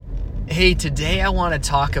Hey, today I want to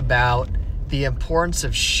talk about the importance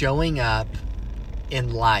of showing up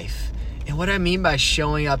in life. And what I mean by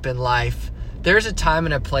showing up in life, there's a time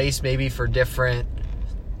and a place maybe for different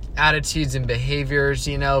attitudes and behaviors,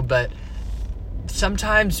 but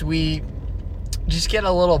sometimes we just get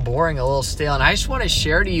a little boring, a little stale. And I just want to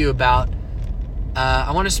share to you about,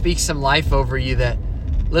 I want to speak some life over you, that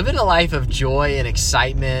living a life of joy and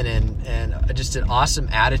excitement and just an awesome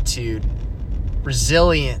attitude,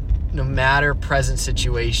 resilient, no matter present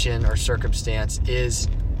situation or circumstance, is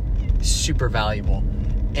super valuable.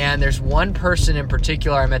 And there's one person in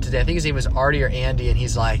particular I met today. I think his name was Artie or Andy, and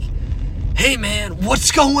he's like, "Hey man,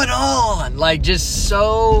 what's going on?" Like, just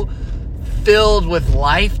so filled with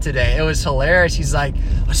life today. It was hilarious. He's like,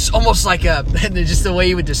 it's almost like just the way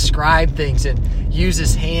he would describe things and use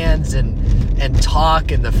his hands and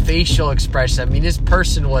talk and the facial expression. I mean, this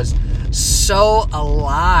person was so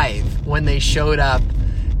alive when they showed up.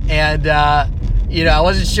 And, I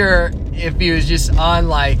wasn't sure if he was just on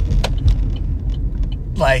like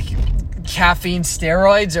caffeine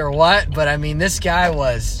steroids or what, but I mean, this guy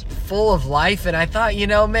was full of life. And I thought,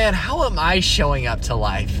 man, how am I showing up to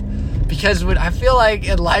life? Because I feel like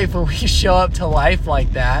in life, when we show up to life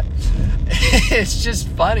like that, it's just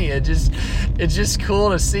funny. It's just cool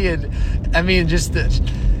to see it. I mean, just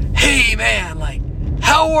hey man, like,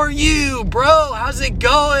 how are you, bro? How's it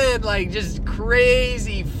going? Like, just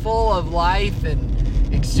crazy, full of life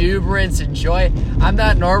and exuberance and joy. I'm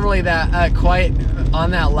not normally that quite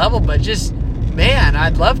on that level, but just, man,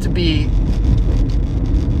 I'd love to be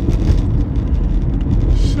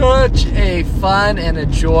such a fun and a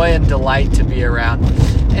joy and delight to be around.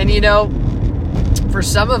 And for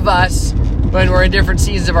some of us, when we're in different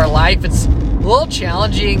seasons of our life, it's a little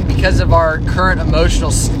challenging because of our current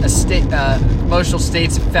emotional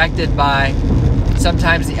states affected by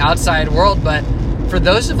sometimes the outside world. But for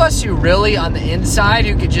those of us who really on the inside,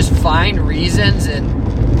 who could just find reasons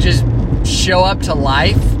and just show up to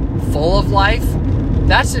life, full of life,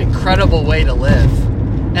 that's an incredible way to live.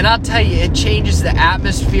 And I'll tell you, it changes the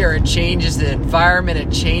atmosphere, it changes the environment,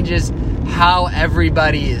 it changes how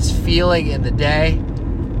everybody is feeling in the day.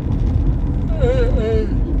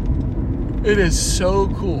 It is so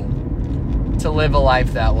cool to live a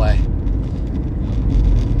life that way.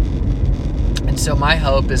 And so my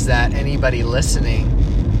hope is that anybody listening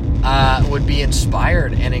would be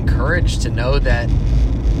inspired and encouraged to know that,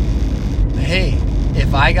 hey,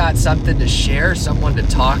 if I got something to share, someone to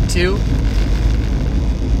talk to,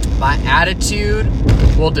 my attitude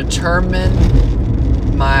will determine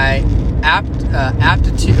my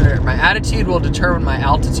aptitude, or my attitude will determine my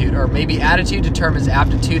altitude, or maybe attitude determines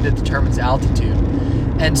aptitude that determines altitude.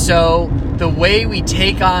 And so the way we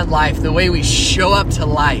take on life, the way we show up to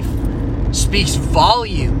life, speaks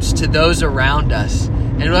volumes to those around us.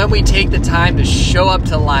 And when we take the time to show up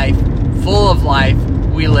to life, full of life,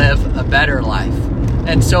 we live a better life.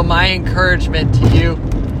 And so my encouragement to you,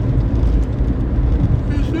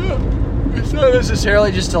 it's not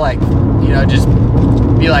necessarily just to just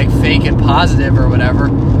be fake and positive or whatever,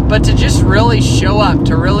 but to just really show up,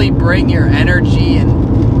 to really bring your energy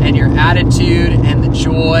and your attitude and the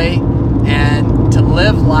joy, and to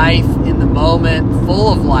live life in the moment,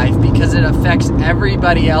 full of life, because it affects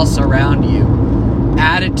everybody else around you.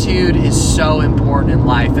 Attitude is so important in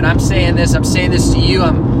life. And I'm saying this to you.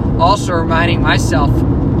 I'm also reminding myself,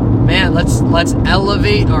 man, let's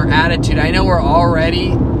elevate our attitude. I know we're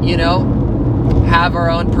already, have our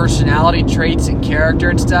own personality traits and character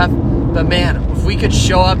and stuff, but man, if we could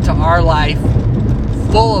show up to our life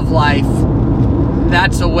full of life,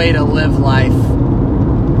 that's a way to live life.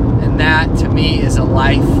 And that, to me, is a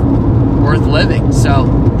life worth living.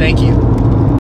 So, thank you.